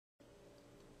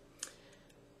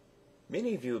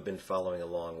Many of you have been following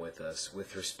along with us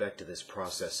with respect to this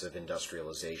process of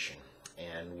industrialization,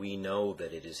 and we know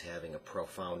that it is having a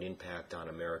profound impact on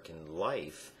American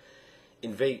life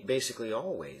in basically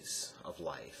all ways of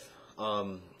life.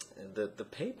 The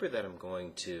paper that I'm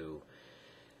going to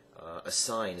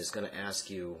assign is going to ask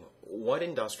you what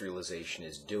industrialization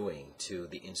is doing to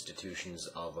the institutions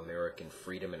of American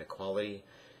freedom and equality,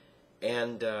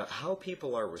 and how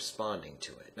people are responding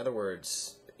to it. In other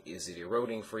words, is it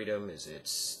eroding freedom? Is it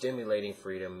stimulating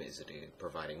freedom? Is it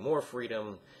providing more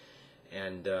freedom?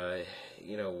 And,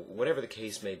 whatever the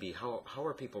case may be, how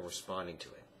are people responding to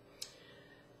it?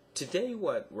 Today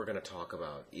what we're going to talk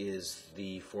about is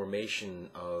the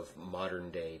formation of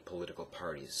modern-day political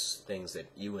parties, things that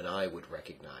you and I would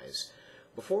recognize.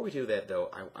 Before we do that,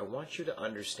 though, I want you to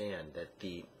understand that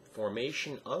the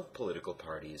formation of political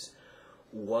parties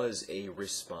was a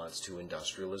response to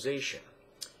industrialization.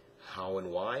 How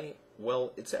and why?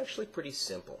 Well, it's actually pretty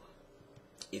simple.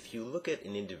 If you look at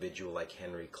an individual like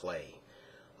Henry Clay,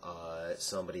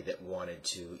 somebody that wanted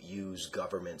to use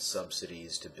government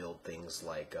subsidies to build things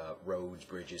like roads,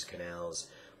 bridges, canals.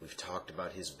 We've talked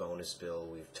about his bonus bill.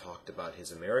 We've talked about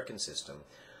his American system.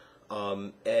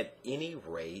 At any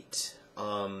rate,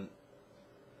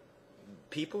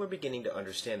 people are beginning to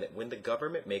understand that when the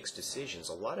government makes decisions,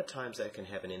 a lot of times that can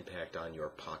have an impact on your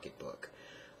pocketbook.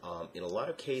 In a lot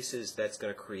of cases, that's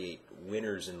going to create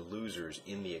winners and losers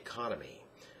in the economy.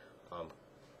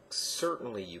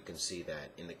 Certainly you can see that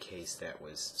in the case that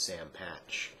was Sam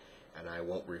Patch, and I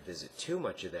won't revisit too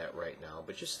much of that right now,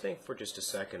 but just think for just a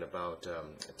second about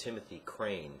Timothy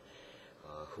Crane,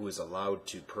 who is allowed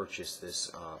to purchase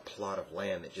this plot of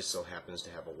land that just so happens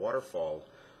to have a waterfall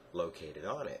located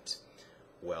on it.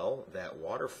 Well, that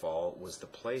waterfall was the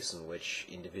place in which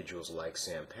individuals like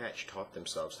Sam Patch taught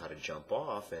themselves how to jump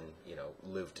off and,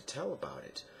 live to tell about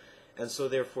it. And so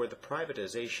therefore the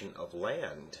privatization of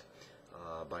land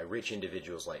by rich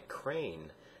individuals like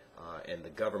Crane and the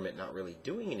government not really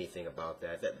doing anything about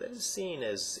that is seen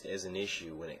as an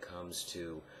issue when it comes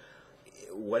to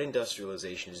what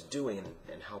industrialization is doing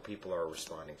and how people are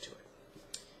responding to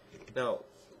it. Now,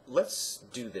 let's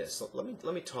do this.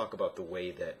 Let me talk about the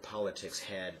way that politics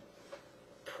had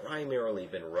primarily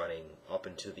been running up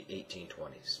into the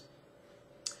 1820s.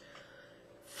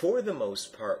 For the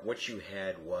most part, what you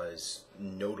had was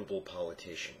notable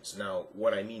politicians. Now,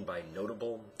 what I mean by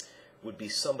notable would be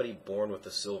somebody born with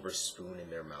a silver spoon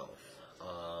in their mouth.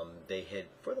 They had,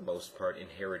 for the most part,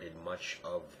 inherited much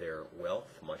of their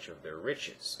wealth, much of their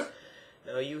riches.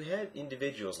 Now, you had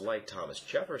individuals like Thomas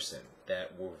Jefferson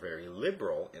that were very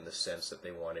liberal in the sense that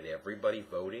they wanted everybody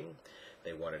voting,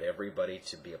 they wanted everybody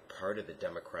to be a part of the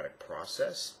democratic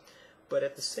process, but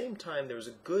at the same time there was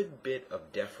a good bit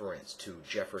of deference to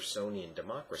Jeffersonian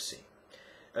democracy.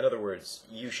 In other words,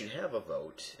 you should have a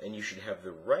vote, and you should have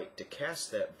the right to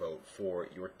cast that vote for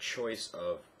your choice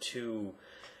of two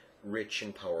rich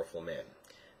and powerful men.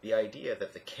 The idea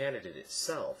that the candidate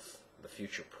itself, the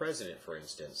future president for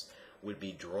instance, would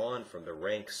be drawn from the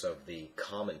ranks of the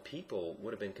common people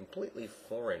would have been completely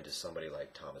foreign to somebody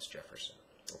like Thomas Jefferson.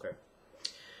 Okay?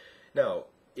 Now,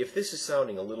 if this is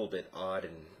sounding a little bit odd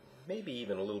and maybe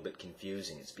even a little bit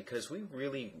confusing, it's because we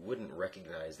really wouldn't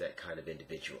recognize that kind of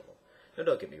individual. Now,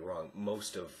 don't get me wrong,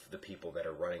 most of the people that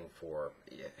are running for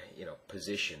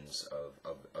positions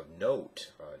of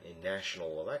note in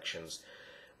national elections,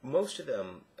 most of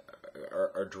them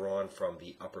are drawn from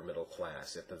the upper middle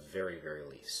class at the very, very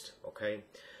least, okay?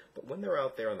 But when they're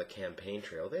out there on the campaign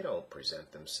trail, they don't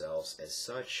present themselves as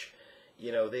such.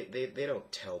 They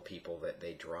don't tell people that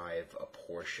they drive a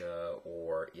Porsche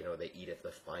or, they eat at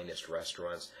the finest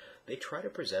restaurants. They try to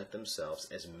present themselves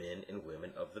as men and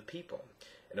women of the people.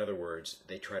 In other words,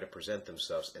 they try to present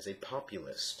themselves as a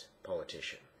populist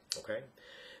politician, okay?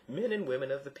 Men and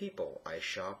women of the people. I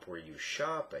shop where you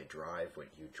shop. I drive what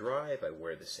you drive. I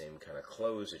wear the same kind of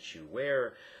clothes that you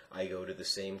wear. I go to the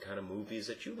same kind of movies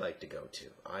that you like to go to.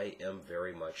 I am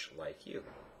very much like you.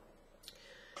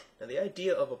 Now, the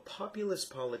idea of a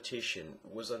populist politician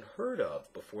was unheard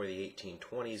of before the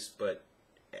 1820s, but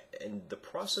in the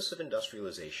process of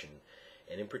industrialization,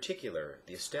 and in particular,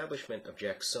 the establishment of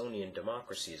Jacksonian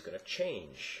democracy is going to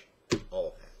change all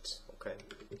of that, okay?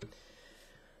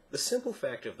 The simple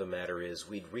fact of the matter is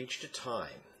we'd reached a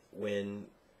time when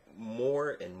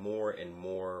more and more and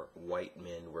more white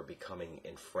men were becoming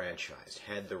enfranchised,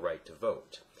 had the right to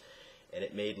vote, and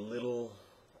it made little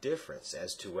difference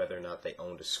as to whether or not they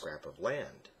owned a scrap of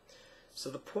land. So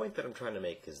the point that I'm trying to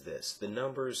make is this: the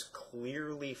numbers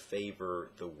clearly favor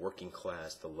the working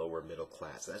class, the lower middle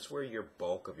class. That's where your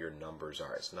bulk of your numbers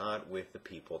are. It's not with the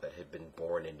people that have been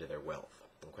born into their wealth,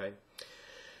 okay?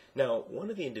 Now, one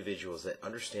of the individuals that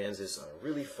understands this on a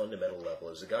really fundamental level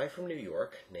is a guy from New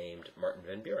York named Martin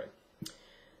Van Buren.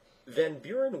 Van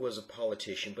Buren was a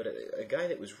politician, but a guy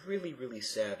that was really, really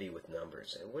savvy with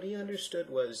numbers. And what he understood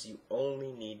was you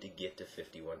only need to get to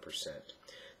 51%.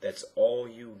 That's all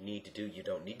you need to do. You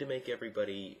don't need to make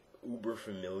everybody uber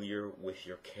familiar with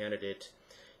your candidate.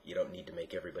 You don't need to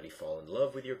make everybody fall in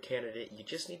love with your candidate. You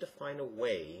just need to find a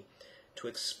way to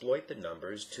exploit the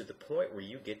numbers to the point where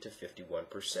you get to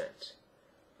 51%.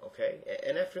 Okay?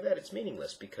 And after that, it's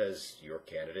meaningless because your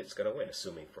candidate's going to win,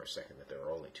 assuming for a second that there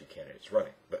are only two candidates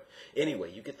running. But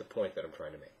anyway, you get the point that I'm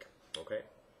trying to make. Okay?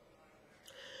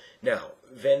 Now,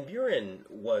 Van Buren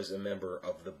was a member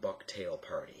of the Bucktail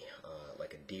Party,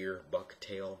 like a deer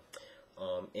bucktail.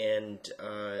 And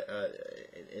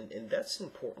that's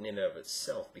important in and of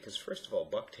itself because, first of all,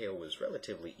 Bucktail was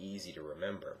relatively easy to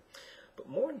remember. But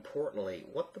more importantly,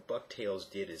 what the Bucktails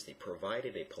did is they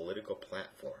provided a political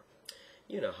platform.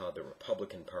 You know how the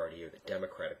Republican Party or the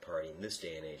Democratic Party in this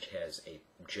day and age has a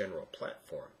general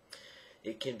platform.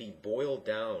 It can be boiled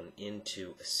down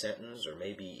into a sentence or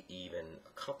maybe even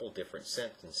a couple different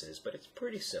sentences, but it's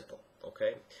pretty simple,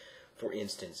 okay? For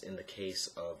instance, in the case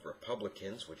of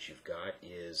Republicans, what you've got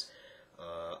is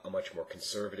a much more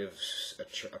conservative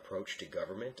approach to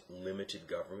government, limited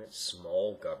government,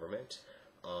 small government.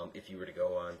 If you were to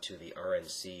go on to the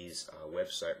RNC's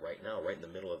website right now, right in the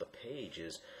middle of the page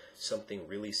is something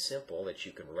really simple that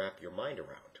you can wrap your mind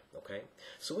around, okay?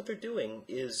 So what they're doing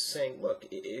is saying, look,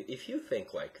 if you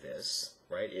think like this,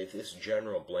 right, if this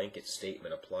general blanket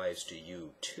statement applies to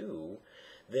you too,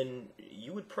 then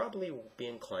you would probably be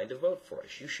inclined to vote for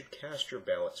us. You should cast your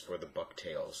ballots for the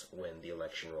Bucktails when the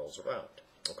election rolls around,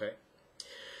 okay?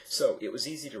 So it was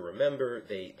easy to remember.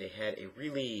 They had a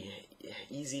really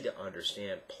easy to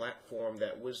understand platform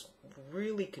that was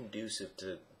really conducive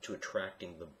to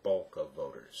attracting the bulk of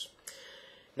voters.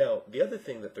 Now, the other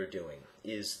thing that they're doing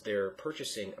is they're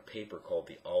purchasing a paper called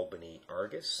the Albany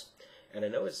Argus. And I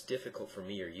know it's difficult for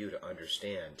me or you to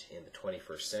understand in the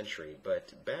 21st century,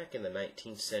 but back in the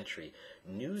 19th century,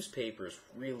 newspapers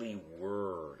really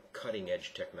were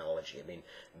cutting-edge technology. I mean,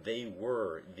 they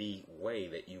were the way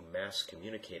that you mass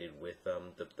communicated with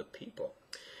the people.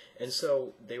 And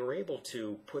so they were able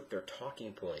to put their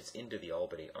talking points into the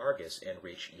Albany Argus and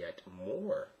reach yet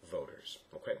more voters,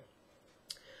 okay?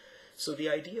 So the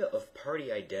idea of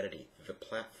party identity, the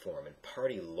platform, and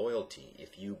party loyalty,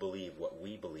 if you believe what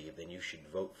we believe, then you should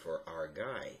vote for our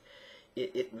guy.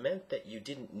 It meant that you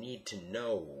didn't need to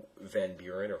know Van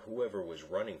Buren or whoever was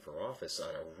running for office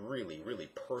on a really, really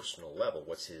personal level.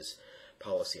 What's his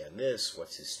policy on this?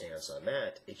 What's his stance on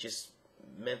that? It just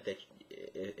meant that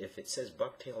if it says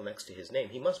Bucktail next to his name,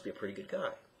 he must be a pretty good guy.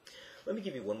 Let me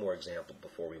give you one more example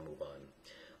before we move on.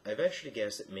 I venture to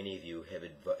guess that many of you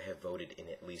have voted in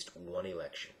at least one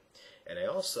election. And I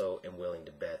also am willing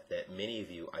to bet that many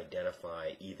of you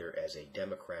identify either as a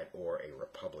Democrat or a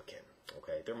Republican.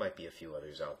 Okay, there might be a few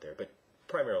others out there, but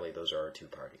primarily those are our two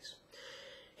parties.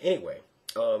 Anyway,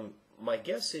 my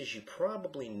guess is you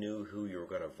probably knew who you were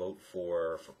going to vote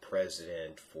for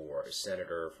president, for a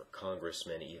senator, for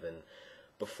congressman even,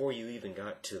 before you even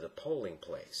got to the polling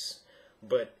place.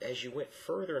 But as you went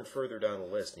further and further down the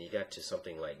list, and you got to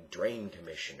something like drain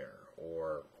commissioner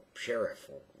or sheriff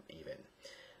even,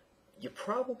 you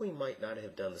probably might not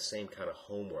have done the same kind of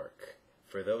homework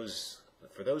for those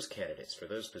candidates, for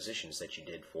those positions that you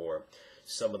did for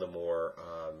some of the more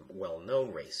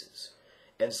well-known races.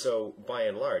 And so, by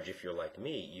and large, if you're like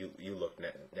me, you look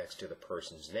next to the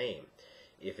person's name.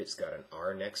 If it's got an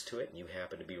R next to it and you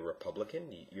happen to be a Republican,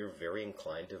 you're very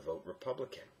inclined to vote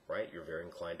Republican, right? You're very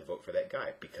inclined to vote for that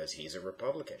guy because he's a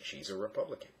Republican, she's a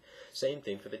Republican. Same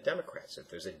thing for the Democrats. If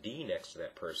there's a D next to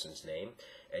that person's name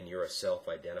and you're a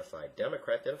self-identified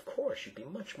Democrat, then of course you'd be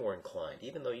much more inclined,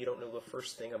 even though you don't know the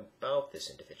first thing about this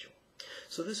individual.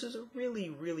 So this is a really,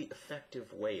 really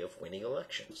effective way of winning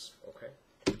elections,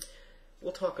 okay?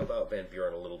 We'll talk about Van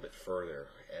Buren a little bit further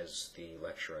as the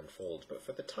lecture unfolds, but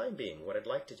for the time being, what I'd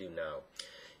like to do now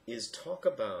is talk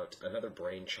about another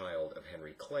brainchild of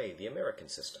Henry Clay, the American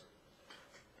system.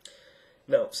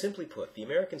 Now, simply put, the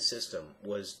American system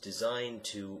was designed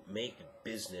to make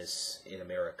business in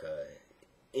America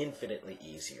infinitely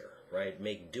easier, right?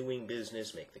 Make doing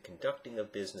business, make the conducting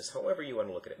of business, however you want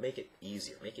to look at it, make it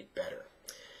easier, make it better.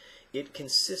 It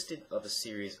consisted of a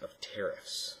series of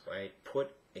tariffs, right?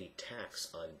 Put a tax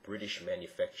on British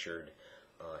manufactured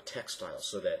textiles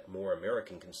so that more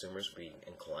American consumers would be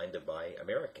inclined to buy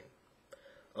American.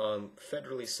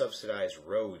 Federally subsidized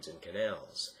roads and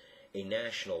canals, a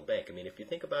national bank. I mean, if you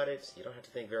think about it, you don't have to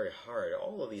think very hard.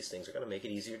 All of these things are going to make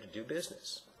it easier to do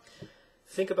business.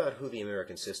 think about who the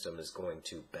American system is going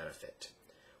to benefit.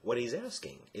 What he's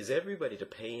asking is everybody to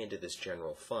pay into this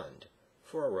general fund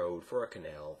for a road, for a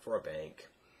canal, for a bank.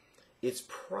 It's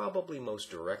probably most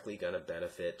directly going to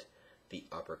benefit the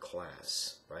upper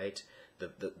class, right?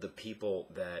 The people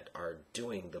that are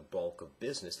doing the bulk of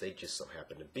business, they just so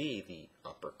happen to be the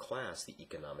upper class, the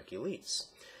economic elites.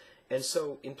 And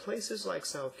so in places like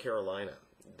South Carolina,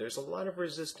 there's a lot of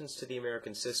resistance to the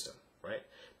American system, right?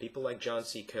 People like John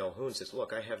C. Calhoun says,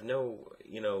 look, I have no,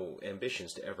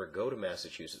 ambitions to ever go to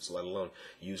Massachusetts, let alone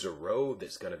use a road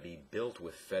that's going to be built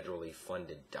with federally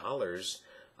funded dollars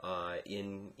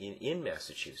in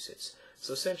Massachusetts.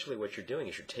 So essentially what you're doing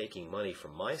is you're taking money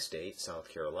from my state, South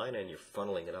Carolina, and you're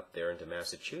funneling it up there into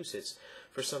Massachusetts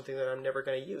for something that I'm never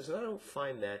going to use. And I don't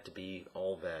find that to be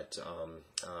all that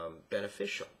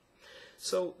beneficial.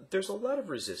 So there's a lot of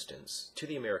resistance to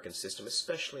the American system,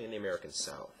 especially in the American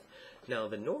South. Now,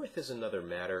 the North is another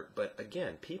matter, but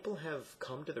again, people have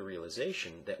come to the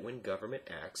realization that when government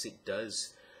acts, it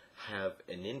does have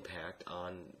an impact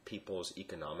on people's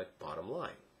economic bottom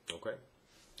line. Okay?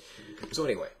 So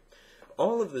anyway,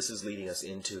 all of this is leading us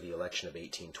into the election of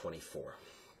 1824.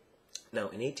 Now,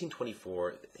 in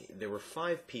 1824, there were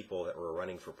 5 people that were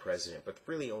running for president, but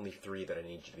really only 3 that I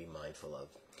need you to be mindful of.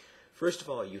 First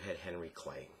of all, you had Henry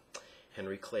Clay.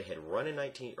 Henry Clay had run in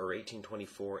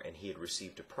 1824, and he had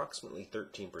received approximately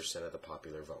 13% of the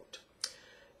popular vote.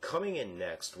 Coming in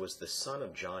next was the son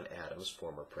of John Adams,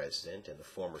 former president, and the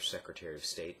former Secretary of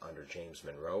State under James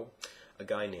Monroe, a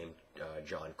guy named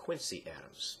John Quincy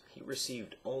Adams. He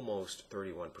received almost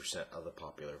 31% of the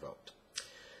popular vote.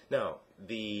 Now,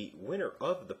 the winner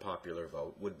of the popular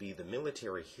vote would be the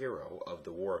military hero of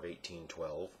the War of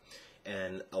 1812,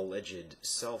 an alleged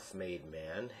self-made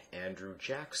man, Andrew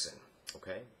Jackson.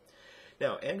 Okay?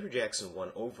 Now, Andrew Jackson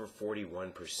won over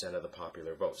 41% of the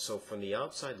popular vote. So from the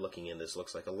outside looking in, this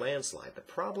looks like a landslide. The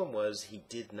problem was he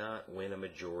did not win a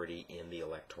majority in the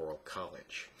Electoral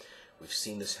College. We've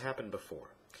seen this happen before.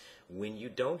 When you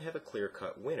don't have a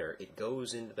clear-cut winner, it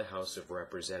goes into the House of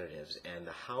Representatives, and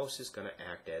the House is going to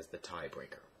act as the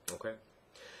tiebreaker. Okay?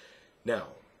 Now,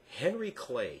 Henry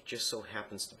Clay just so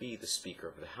happens to be the Speaker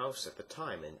of the House at the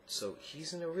time, and so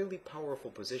he's in a really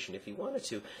powerful position. If he wanted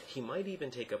to, he might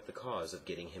even take up the cause of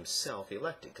getting himself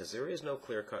elected, because there is no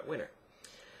clear-cut winner.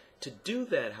 To do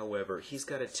that, however, he's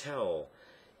got to tell,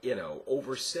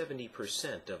 over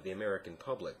 70% of the American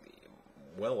public,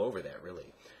 well over that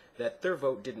really, that their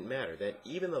vote didn't matter, that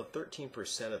even though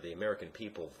 13% of the American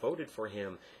people voted for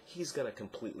him, he's going to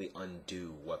completely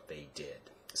undo what they did.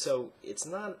 So it's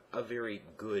not a very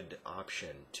good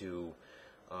option to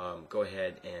go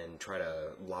ahead and try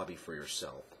to lobby for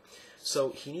yourself.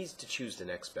 So he needs to choose the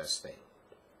next best thing.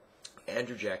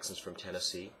 Andrew Jackson's from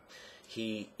Tennessee.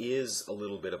 He is a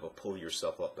little bit of a pull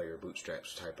yourself up by your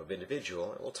bootstraps type of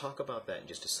individual, and we'll talk about that in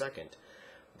just a second.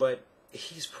 But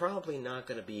he's probably not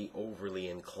going to be overly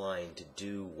inclined to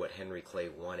do what Henry Clay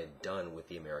wanted done with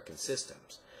the American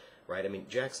systems. Right? I mean,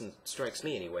 Jackson strikes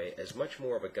me, anyway, as much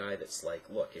more of a guy that's like,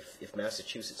 look, if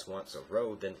Massachusetts wants a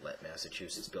road, then let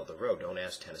Massachusetts build a road. Don't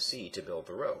ask Tennessee to build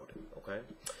the road. Okay?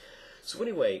 So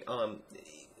anyway,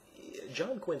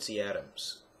 John Quincy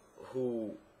Adams,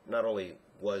 who not only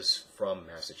was from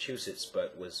Massachusetts,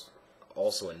 but was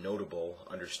also a notable,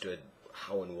 understood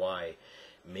how and why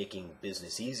making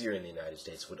business easier in the United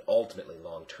States would ultimately,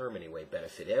 long-term anyway,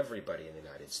 benefit everybody in the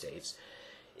United States.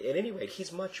 At any rate,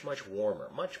 he's much, much warmer,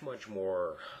 much, much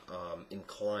more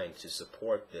inclined to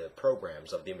support the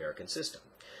programs of the American system.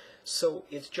 So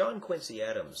it's John Quincy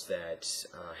Adams that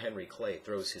Henry Clay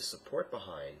throws his support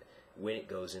behind when it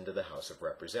goes into the House of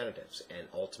Representatives. And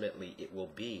ultimately, it will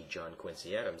be John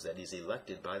Quincy Adams that is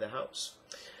elected by the House.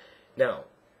 Now,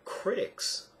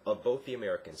 critics of both the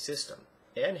American system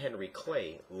and Henry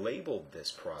Clay labeled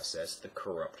this process the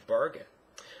corrupt bargain.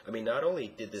 I mean, not only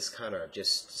did this kind of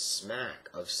just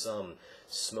smack of some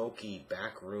smoky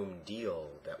backroom deal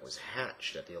that was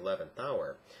hatched at the 11th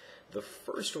hour, the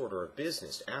first order of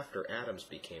business after Adams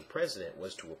became president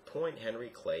was to appoint Henry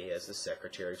Clay as the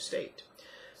Secretary of State.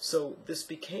 So this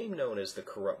became known as the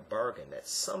corrupt bargain, that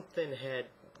something had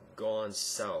gone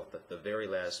south at the very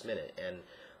last minute, and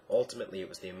ultimately it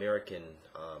was the American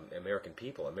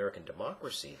people, American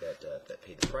democracy that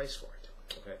paid the price for it.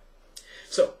 Okay,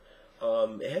 so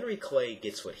Henry Clay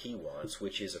gets what he wants,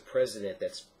 which is a president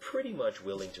that's pretty much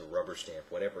willing to rubber stamp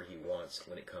whatever he wants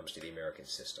when it comes to the American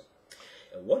system.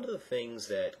 And one of the things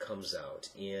that comes out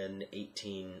in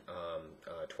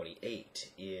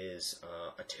 1828 is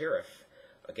a tariff,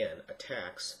 again, a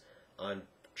tax on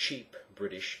cheap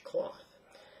British cloth.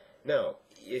 Now,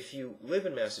 if you live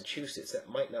in Massachusetts, that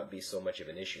might not be so much of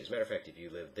an issue. As a matter of fact, if you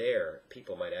live there,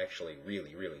 people might actually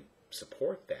really, really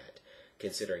support that,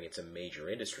 considering it's a major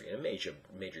industry and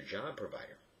a major job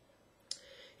provider.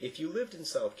 If you lived in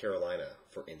South Carolina,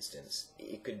 for instance,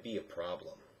 it could be a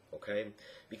problem, okay?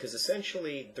 Because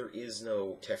essentially there is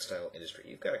no textile industry.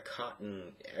 You've got a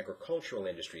cotton agricultural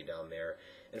industry down there,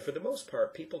 and for the most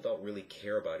part, people don't really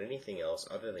care about anything else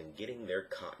other than getting their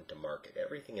cotton to market.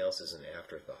 Everything else is an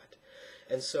afterthought.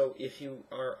 And so if you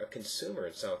are a consumer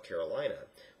in South Carolina,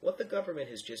 what the government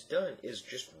has just done is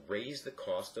just raise the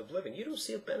cost of living. You don't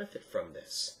see a benefit from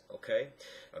this, okay?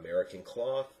 American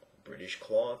cloth, British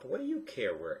cloth, what do you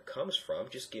care where it comes from?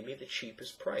 Just give me the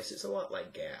cheapest price. It's a lot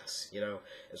like gas, you know.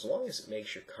 As long as it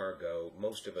makes your car go,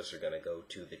 most of us are going to go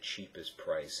to the cheapest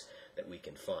price that we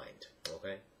can find,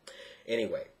 okay?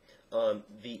 Anyway,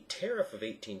 the tariff of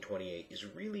 1828 is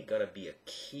really going to be a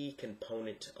key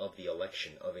component of the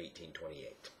election of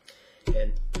 1828.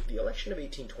 And the election of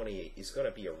 1828 is going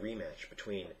to be a rematch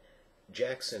between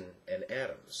Jackson and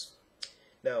Adams.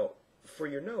 Now, for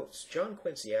your notes, John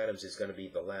Quincy Adams is going to be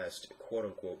the last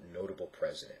quote-unquote notable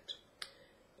president.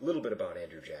 A little bit about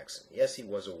Andrew Jackson. Yes, he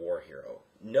was a war hero.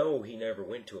 No, he never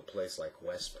went to a place like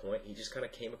West Point. He just kind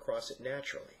of came across it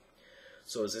naturally.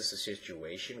 So is this a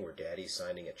situation where Daddy's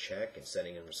signing a check and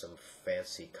sending him to some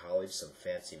fancy college, some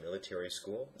fancy military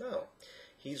school? No.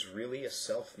 He's really a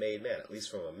self-made man, at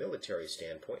least from a military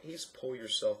standpoint. He's pull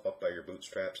yourself up by your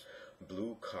bootstraps,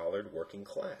 blue-collared working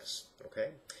class.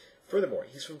 Okay? Furthermore,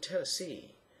 he's from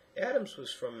Tennessee. Adams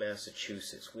was from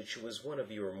Massachusetts, which was one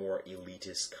of your more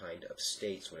elitist kind of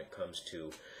states when it comes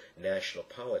to national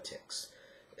politics.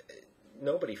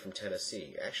 Nobody from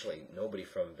Tennessee, actually nobody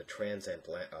from the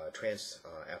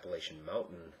Trans-Appalachian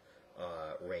Mountain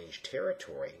Range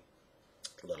territory,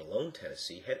 let alone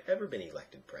Tennessee, had ever been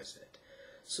elected president.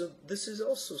 So this is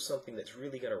also something that's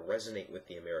really going to resonate with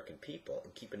the American people.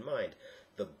 And keep in mind,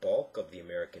 the bulk of the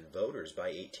American voters by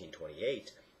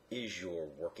 1828 is your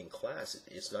working class.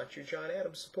 It's not your John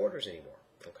Adams supporters anymore.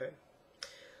 Okay.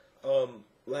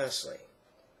 Lastly,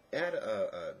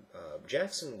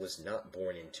 Jackson was not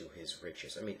born into his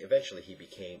riches. I mean, eventually he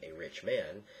became a rich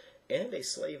man and a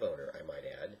slave owner, I might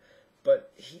add.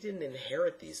 But he didn't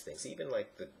inherit these things, even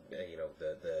like the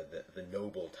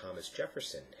noble Thomas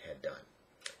Jefferson had done.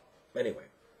 Anyway,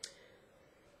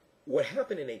 what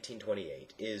happened in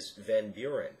 1828 is Van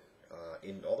Buren,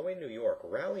 all the way in New York,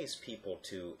 rallies people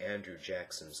to Andrew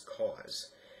Jackson's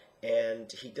cause.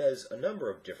 And he does a number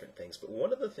of different things, but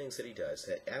one of the things that he does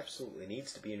that absolutely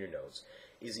needs to be in your notes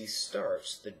is he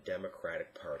starts the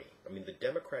Democratic Party. I mean, the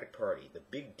Democratic Party, the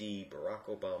big D, Barack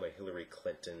Obama, Hillary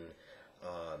Clinton,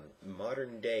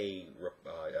 modern-day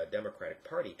Democratic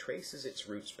Party traces its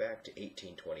roots back to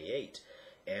 1828,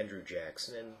 Andrew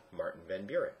Jackson and Martin Van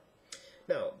Buren.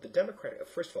 Now, the Democratic,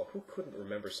 first of all, who couldn't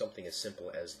remember something as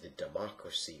simple as the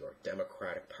democracy or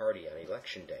Democratic Party on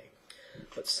Election Day?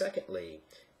 But secondly,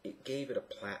 it gave it a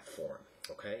platform,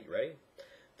 okay, you ready?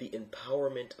 The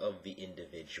empowerment of the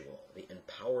individual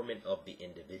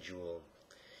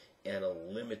and a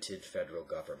limited federal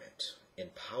government.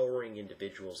 Empowering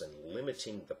individuals and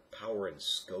limiting the power and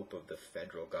scope of the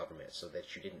federal government so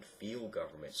that you didn't feel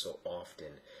government so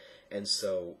often and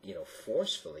so,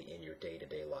 forcefully in your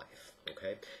day-to-day life,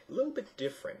 okay? A little bit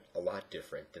different, a lot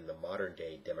different than the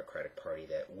modern-day Democratic Party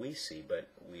that we see, but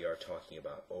we are talking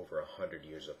about over 100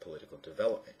 years of political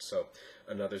development. So,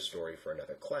 another story for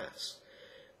another class.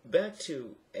 Back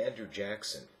to Andrew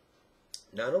Jackson.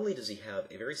 Not only does he have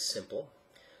a very simple,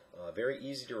 very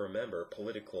easy to remember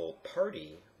political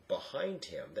party behind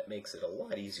him that makes it a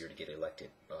lot easier to get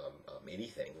elected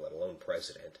anything, let alone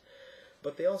president,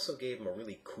 but they also gave him a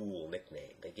really cool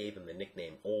nickname. They gave him the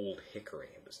nickname Old Hickory.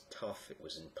 It was tough, it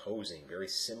was imposing, very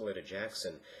similar to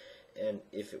Jackson, and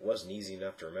if it wasn't easy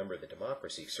enough to remember the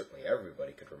democracy, certainly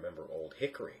everybody could remember Old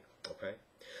Hickory, okay?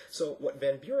 So what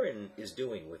Van Buren is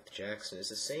doing with Jackson is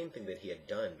the same thing that he had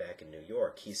done back in New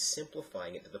York. He's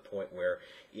simplifying it to the point where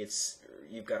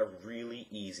you've got a really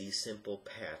easy, simple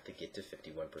path to get to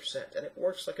 51%, and it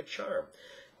works like a charm.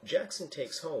 Jackson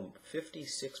takes home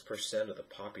 56% of the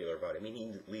popular vote. I mean,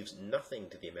 he leaves nothing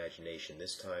to the imagination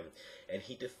this time, and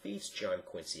he defeats John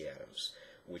Quincy Adams,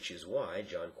 which is why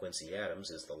John Quincy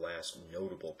Adams is the last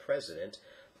notable president.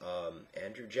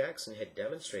 Andrew Jackson had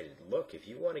demonstrated, look, if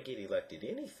you want to get elected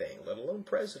anything, let alone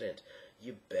president,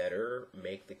 you better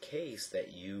make the case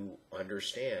that you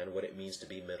understand what it means to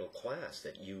be middle class,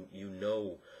 that you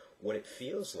know what it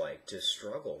feels like to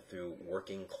struggle through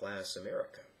working class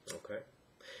America, okay?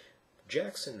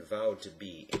 Jackson vowed to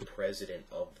be a president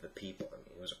of the people. I mean,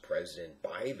 he was a president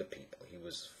by the people. He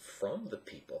was from the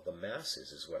people. The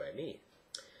masses is what I mean.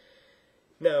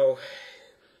 Now,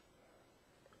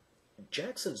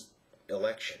 Jackson's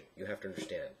election, you have to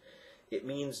understand, it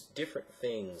means different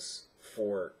things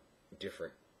for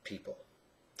different people.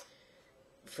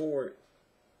 For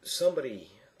somebody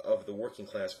of the working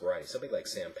class variety, somebody like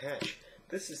Sam Patch,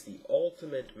 this is the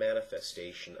ultimate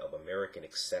manifestation of American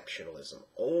exceptionalism.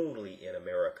 Only in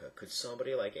America could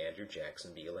somebody like Andrew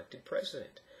Jackson be elected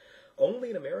president. Only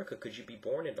in America could you be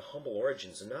born into humble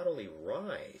origins and not only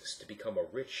rise to become a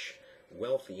rich,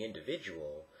 wealthy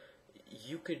individual,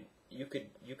 you could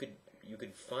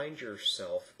find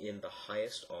yourself in the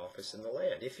highest office in the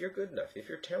land if you're good enough, if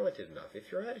you're talented enough,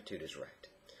 if your attitude is right.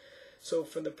 So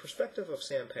from the perspective of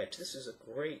Sam Patch, this is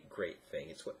a great, great thing.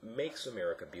 It's what makes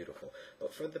America beautiful.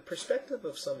 But from the perspective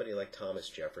of somebody like Thomas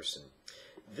Jefferson,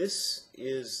 this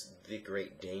is the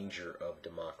great danger of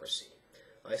democracy.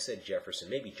 I said Jefferson,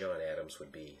 maybe John Adams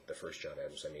would be, the first John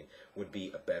Adams, would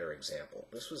be a better example.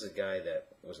 This was a guy that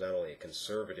was not only a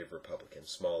conservative Republican,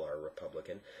 small r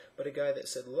Republican, but a guy that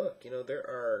said, look, there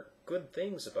are good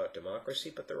things about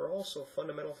democracy, but there are also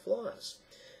fundamental flaws.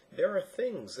 There are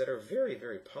things that are very,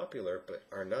 very popular, but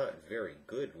are not very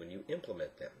good when you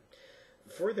implement them.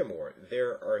 Furthermore,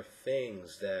 there are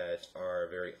things that are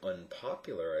very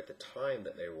unpopular at the time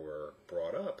that they were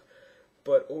brought up,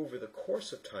 but over the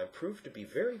course of time proved to be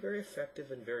very, very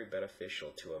effective and very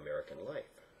beneficial to American life.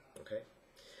 Okay?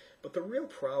 But the real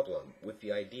problem with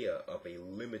the idea of a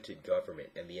limited government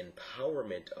and the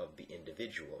empowerment of the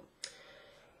individual,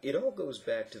 it all goes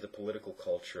back to the political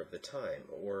culture of the time,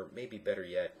 or maybe better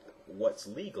yet, what's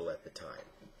legal at the time.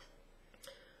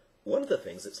 One of the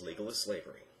things that's legal is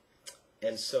slavery.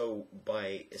 And so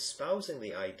by espousing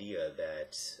the idea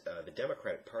that the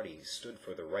Democratic Party stood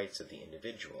for the rights of the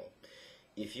individual,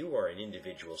 if you are an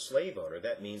individual slave owner,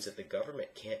 that means that the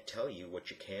government can't tell you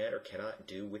what you can or cannot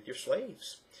do with your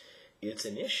slaves. It's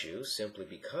an issue simply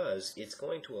because it's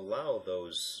going to allow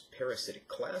those parasitic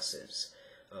classes,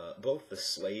 both the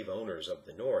slave owners of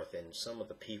the North and some of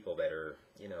the people that are,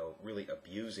 really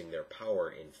abusing their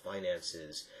power in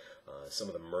finances, some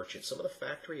of the merchants, some of the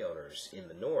factory owners in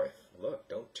the North. Look,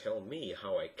 don't tell me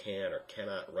how I can or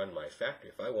cannot run my factory.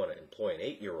 If I want to employ an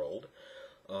 8-year-old,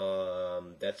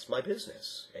 that's my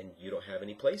business, and you don't have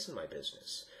any place in my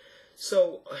business.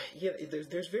 So,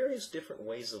 there's various different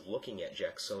ways of looking at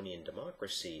Jacksonian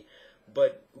democracy,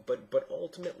 but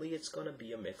ultimately it's going to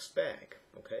be a mixed bag,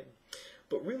 okay?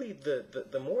 But really,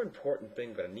 the more important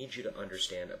thing that I need you to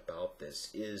understand about this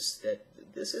is that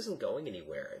this isn't going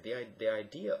anywhere. The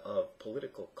idea of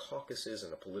political caucuses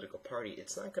and a political party,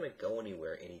 it's not going to go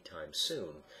anywhere anytime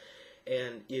soon.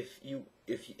 And if you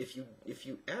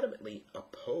adamantly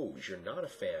oppose, you're not a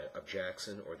fan of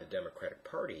Jackson or the Democratic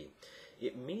Party,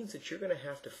 it means that you're going to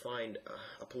have to find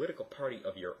a political party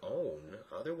of your own.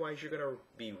 Otherwise, you're going to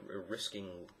be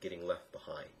risking getting left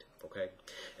behind. Okay,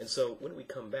 and so when we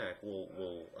come back, we'll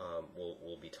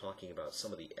be talking about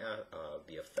some of the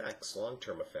effects,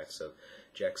 long-term effects of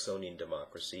Jacksonian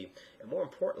democracy, and more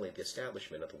importantly, the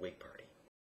establishment of the Whig Party.